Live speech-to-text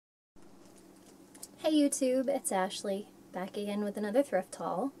Hey YouTube, it's Ashley, back again with another thrift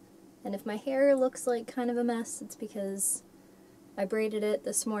haul. And if my hair looks like kind of a mess, it's because I braided it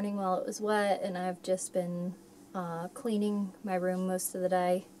this morning while it was wet, and I've just been cleaning my room most of the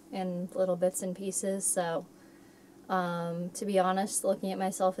day in little bits and pieces, so to be honest, looking at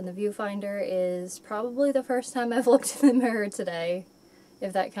myself in the viewfinder is probably the first time I've looked in the mirror today,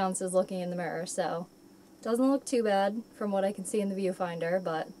 if that counts as looking in the mirror, so doesn't look too bad from what I can see in the viewfinder,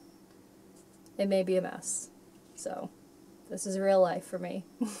 but it may be a mess. So, this is real life for me.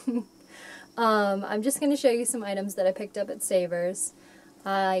 I'm just going to show you some items that I picked up at Savers.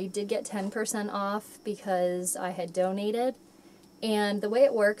 I did get 10% off because I had donated, and the way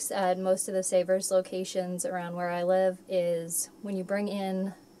it works at most of the Savers locations around where I live is when you bring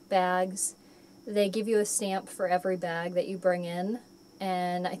in bags, they give you a stamp for every bag that you bring in,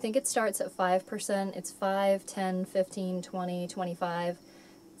 and I think it starts at 5%. It's 5, 10, 15, 20, 25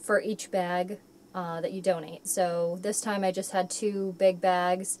 for each bag that you donate. So this time I just had 2 big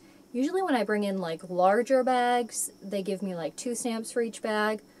bags. Usually when I bring in like larger bags, they give me like 2 stamps for each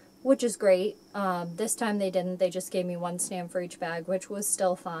bag, which is great. This time they didn't. They just gave me 1 stamp for each bag, which was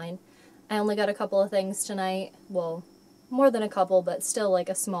still fine. I only got a couple of things tonight. Well, more than a couple, but still like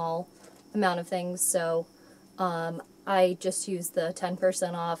a small amount of things. So I just used the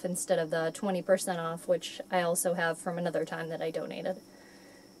 10% off instead of the 20% off, which I also have from another time that I donated.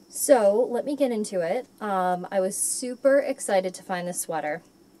 So, let me get into it. I was super excited to find this sweater.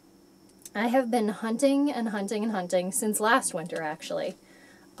 I have been hunting and hunting and hunting since last winter, actually,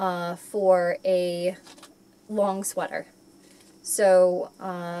 for a long sweater. So,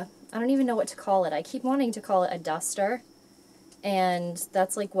 I don't even know what to call it. I keep wanting to call it a duster, and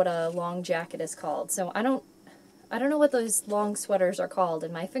that's like what a long jacket is called. So, I don't know what those long sweaters are called,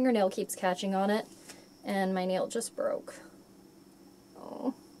 and my fingernail keeps catching on it, and my nail just broke.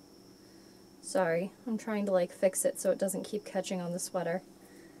 Oh. Sorry, I'm trying to like fix it so it doesn't keep catching on the sweater.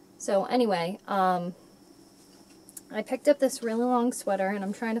 So anyway, I picked up this really long sweater and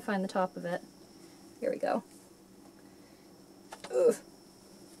I'm trying to find the top of it. Here we go. Ugh.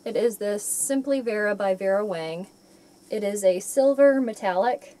 It is this Simply Vera by Vera Wang. It is a silver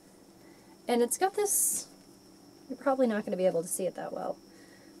metallic, and it's got this, you're probably not going to be able to see it that well,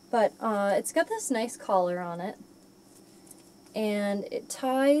 but it's got this nice collar on it, and it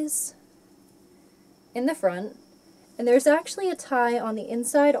ties in the front, and there's actually a tie on the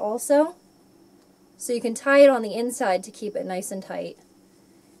inside also, so you can tie it on the inside to keep it nice and tight.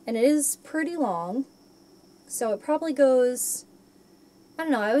 And it is pretty long, so it probably goes, I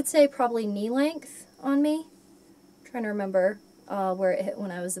don't know, I would say probably knee length on me. I'm trying to remember where it hit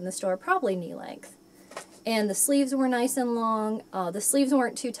when I was in the store, probably knee length. And the sleeves were nice and long. The sleeves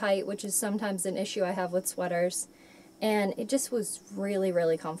weren't too tight, which is sometimes an issue I have with sweaters. And it just was really,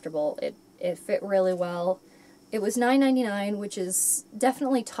 really comfortable. It fit really well. It was $9.99, which is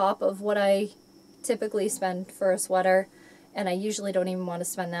definitely top of what I typically spend for a sweater, and I usually don't even want to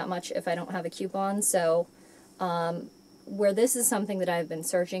spend that much if I don't have a coupon, so where this is something that I've been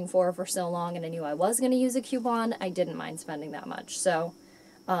searching for so long and I knew I was going to use a coupon, I didn't mind spending that much. So,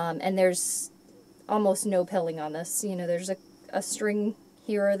 and there's almost no pilling on this. You know, there's a string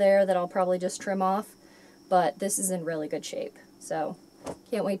here or there that I'll probably just trim off, but this is in really good shape, so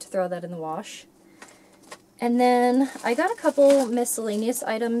can't wait to throw that in the wash. And then I got a couple miscellaneous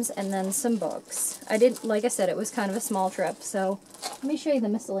items and then some books. Like I said, it was kind of a small trip, so let me show you the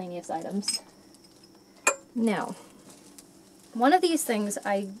miscellaneous items. Now, one of these things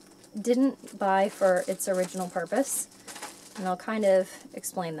I didn't buy for its original purpose, and I'll kind of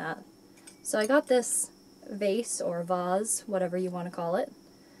explain that. So I got this vase or vase, whatever you want to call it,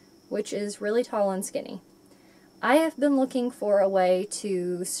 which is really tall and skinny. I have been looking for a way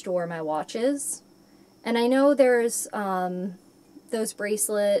to store my watches, and I know there's those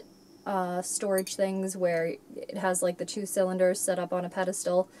bracelet storage things where it has like the 2 cylinders set up on a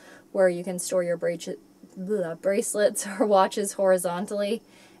pedestal where you can store your bracelets or watches horizontally,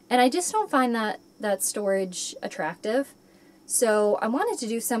 and I just don't find that storage attractive. So I wanted to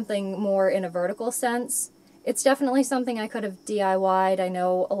do something more in a vertical sense. It's definitely something I could have DIY'd. I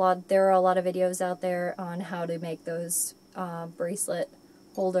know there are a lot of videos out there on how to make those bracelet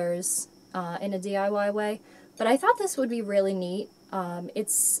holders in a DIY way, but I thought this would be really neat.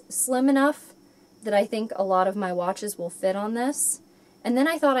 It's slim enough that I think a lot of my watches will fit on this, and then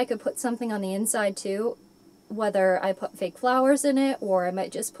I thought I could put something on the inside too, whether I put fake flowers in it or I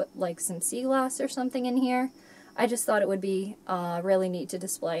might just put like some sea glass or something in here. I just thought it would be really neat to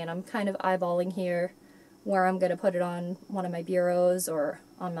display, and I'm kind of eyeballing here where I'm going to put it on one of my bureaus or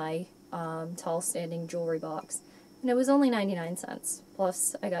on my tall standing jewelry box. and it was only 99 cents,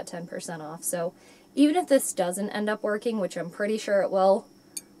 plus I got 10% off. So even if this doesn't end up working, which I'm pretty sure it will,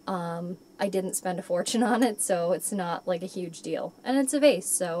 I didn't spend a fortune on it, so it's not like a huge deal. And it's a vase,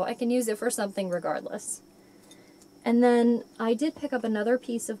 so I can use it for something regardless. And then I did pick up another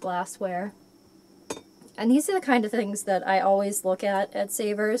piece of glassware, and these are the kind of things that I always look at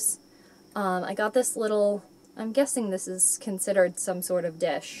Savers. I got this little, I'm guessing this is considered some sort of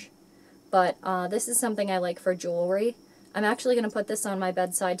dish, but this is something I like for jewelry. I'm actually going to put this on my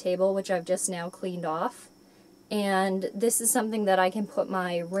bedside table, which I've just now cleaned off. And this is something that I can put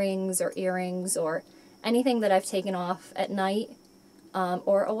my rings or earrings or anything that I've taken off at night,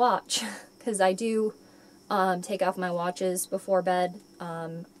 or a watch, because I do take off my watches before bed.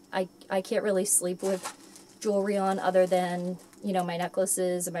 I can't really sleep with jewelry on other than, you know, my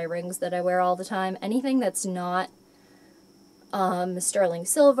necklaces and my rings that I wear all the time. Anything that's not sterling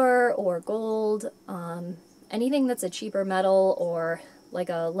silver or gold, anything that's a cheaper metal or like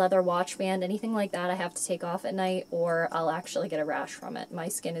a leather watch band, anything like that I have to take off at night or I'll actually get a rash from it. My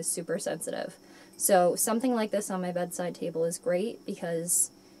skin is super sensitive. So something like this on my bedside table is great because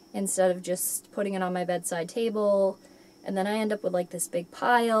instead of just putting it on my bedside table and then I end up with like this big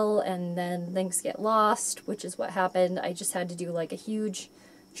pile and then things get lost, which is what happened. I just had to do like a huge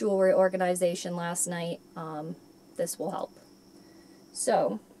jewelry organization last night. This will help.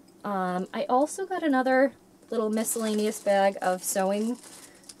 So I also got another little miscellaneous bag of sewing,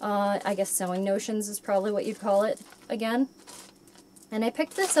 I guess sewing notions is probably what you'd call it again. And I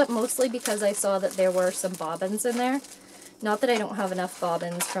picked this up mostly because I saw that there were some bobbins in there. Not that I don't have enough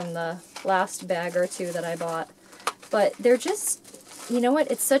bobbins from the last bag or two that I bought, but they're just, you know what,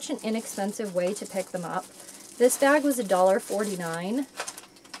 it's such an inexpensive way to pick them up. This bag was $1.49,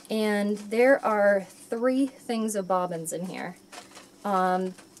 and there are 3 things of bobbins in here.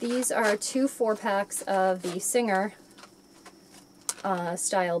 These are 2 4-packs of the Singer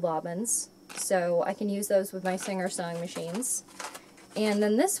style bobbins, so I can use those with my Singer sewing machines. And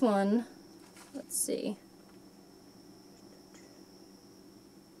then this one, let's see.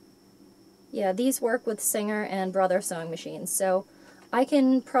 Yeah, these work with Singer and Brother sewing machines, so I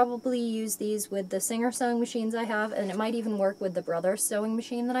can probably use these with the Singer sewing machines I have, and it might even work with the Brother sewing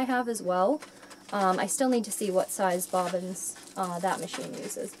machine that I have as well. I still need to see what size bobbins that machine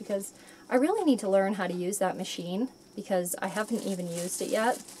uses, because I really need to learn how to use that machine, because I haven't even used it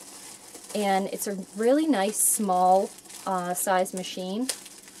yet. And it's a really nice small size machine,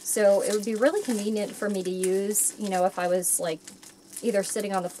 so it would be really convenient for me to use, you know, if I was like either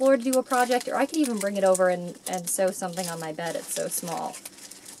sitting on the floor to do a project, or I could even bring it over and sew something on my bed. It's so small.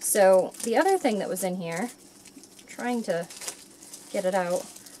 So the other thing that was in here, trying to get it out,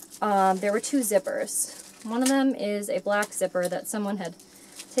 there were 2 zippers. One of them is a black zipper that someone had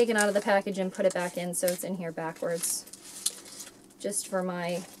taken out of the package and put it back in, so it's in here backwards. Just for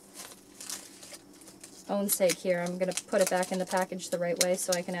my own sake here, I'm going to put it back in the package the right way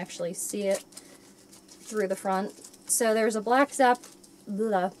so I can actually see it through the front. So there's a black zipper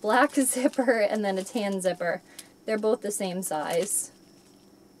and then a tan zipper. They're both the same size.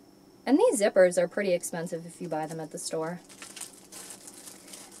 And these zippers are pretty expensive if you buy them at the store.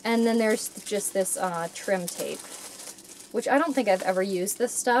 And then there's just this trim tape, which I don't think I've ever used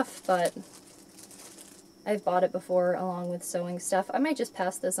this stuff, but I've bought it before along with sewing stuff. I might just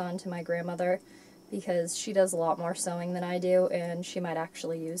pass this on to my grandmother because she does a lot more sewing than I do, and she might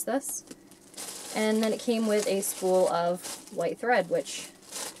actually use this. And then it came with a spool of white thread, which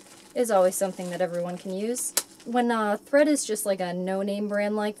is always something that everyone can use. When thread is just like a no-name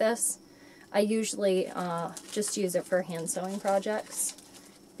brand like this, I usually just use it for hand sewing projects,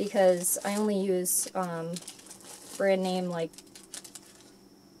 because I only use brand name like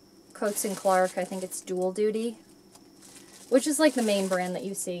Coates & Clark. I think it's Dual Duty, which is like the main brand that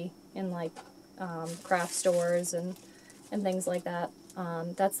you see in like craft stores and things like that.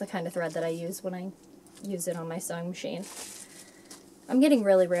 That's the kind of thread that I use when I use it on my sewing machine. I'm getting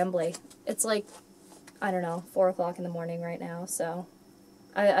really rambly. It's like, I don't know, 4 o'clock in the morning right now, so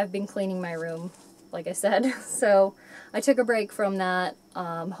I've been cleaning my room, like I said, so I took a break from that.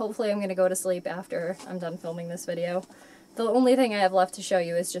 Hopefully I'm going to go to sleep after I'm done filming this video. The only thing I have left to show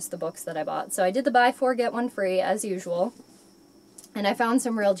you is just the books that I bought. So I did the buy 4 get 1 free as usual, and I found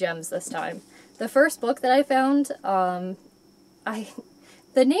some real gems this time. The first book that I found,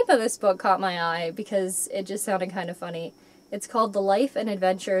 the name of this book caught my eye because it just sounded kind of funny. It's called The Life and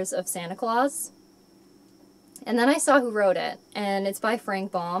Adventures of Santa Claus. And then I saw who wrote it, and it's by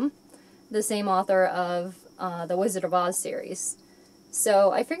Frank Baum, the same author of the Wizard of Oz series.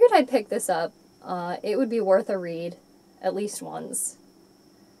 So I figured I'd pick this up. It would be worth a read, at least once.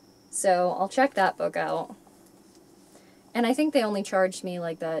 So I'll check that book out. And I think they only charged me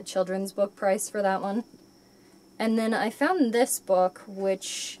like the children's book price for that one. And then I found this book,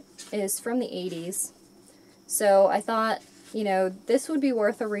 which is from the 80s. So I thought, you know, this would be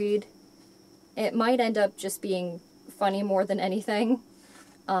worth a read. It might end up just being funny more than anything,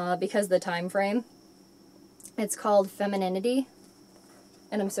 because of the time frame. It's called Femininity.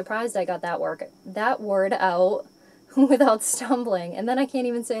 And I'm surprised I got that word out without stumbling. And then I can't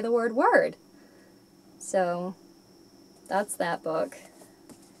even say the word. So that's that book.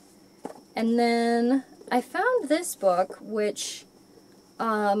 And then I found this book, which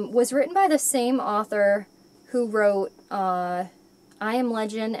was written by the same author who wrote I Am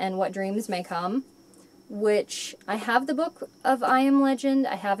Legend and What Dreams May Come, which I have the book of I Am Legend.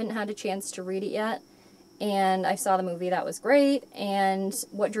 I haven't had a chance to read it yet. And I saw the movie, that was great. And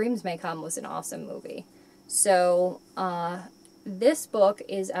What Dreams May Come was an awesome movie. So this book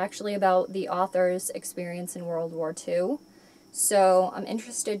is actually about the author's experience in World War II. So I'm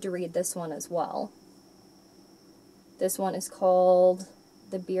interested to read this one as well. This one is called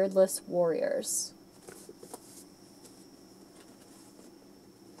The Beardless Warriors.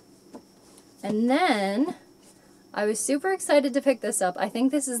 And then I was super excited to pick this up. I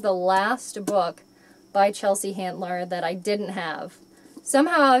think this is the last book by Chelsea Handler that I didn't have.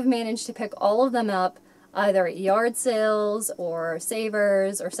 Somehow I've managed to pick all of them up, either at yard sales or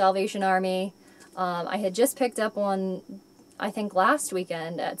Savers or Salvation Army. I had just picked up one, I think last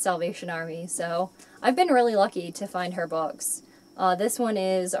weekend at Salvation Army, so I've been really lucky to find her books. This one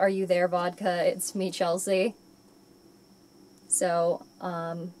is Are You There, Vodka? It's Me, Chelsea. So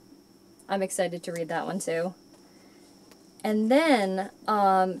I'm excited to read that one too. And then,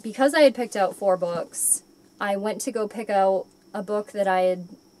 because I had picked out 4 books, I went to go pick out a book that I had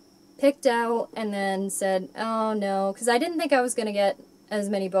picked out and then said, oh no, because I didn't think I was going to get as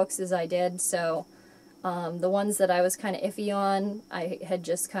many books as I did, so the ones that I was kind of iffy on, I had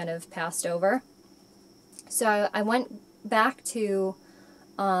just kind of passed over. So I went back to,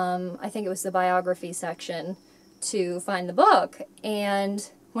 I think it was the biography section, to find the book, and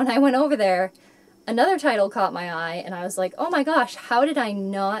when I went over there, another title caught my eye, and I was like, oh my gosh, how did I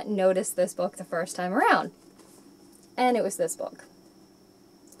not notice this book the first time around? And it was this book.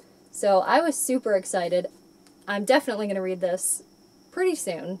 So I was super excited. I'm definitely going to read this pretty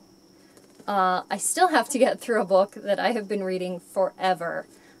soon. I still have to get through a book that I have been reading forever.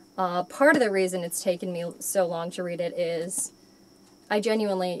 Part of the reason it's taken me so long to read it is I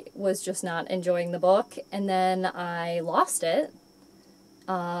genuinely was just not enjoying the book, and then I lost it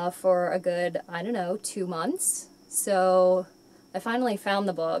for a good, I don't know, 2 months. So I finally found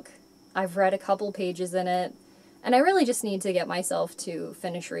the book. I've read a couple pages in it, and I really just need to get myself to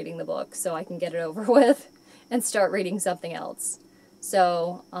finish reading the book so I can get it over with and start reading something else.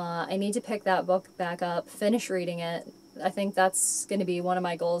 So I need to pick that book back up, finish reading it. I think that's going to be one of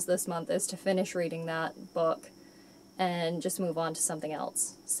my goals this month, is to finish reading that book and just move on to something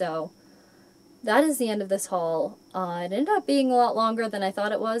else. So that is the end of this haul. It ended up being a lot longer than I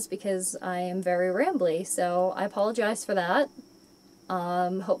thought it was because I am very rambly, so I apologize for that.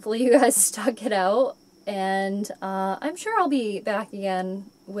 Hopefully you guys stuck it out, and I'm sure I'll be back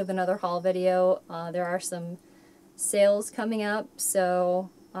again with another haul video. There are some sales coming up, so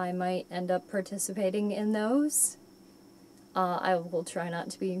I might end up participating in those. I will try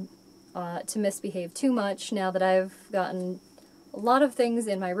not to misbehave too much now that I've gotten a lot of things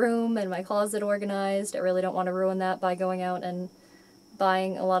in my room and my closet organized. I really don't want to ruin that by going out and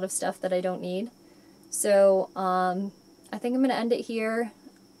buying a lot of stuff that I don't need. So I think I'm going to end it here.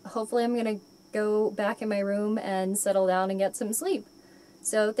 Hopefully I'm going to go back in my room and settle down and get some sleep.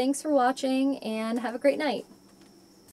 So thanks for watching, and have a great night.